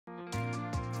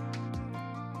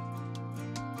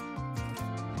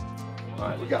All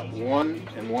right, we got 1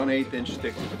 1/8 inch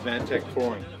thick Vantech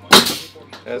flooring.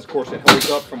 As of course it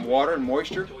holds up from water and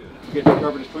moisture. Get it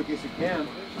covered as quick as you can.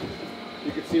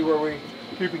 You can see where we're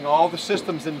keeping all the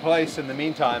systems in place in the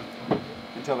meantime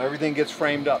until everything gets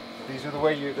framed up. This is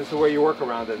the way you work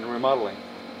around it in remodeling.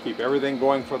 Keep everything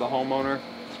going for the homeowner.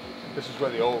 This is where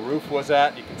the old roof was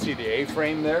at. You can see the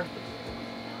A-frame there.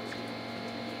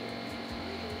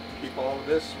 Keep all of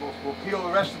this. We'll peel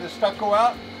the rest of this stucco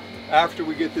out after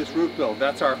we get this roof built.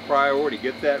 That's our priority.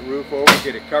 Get that roof over,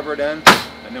 get it covered in,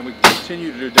 and then we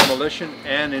continue to do demolition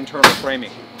and internal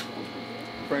framing.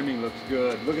 Framing looks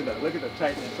good. Look at that. Look at the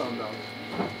tightness on those.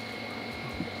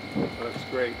 That looks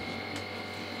great.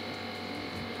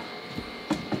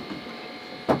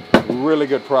 Really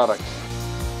good product.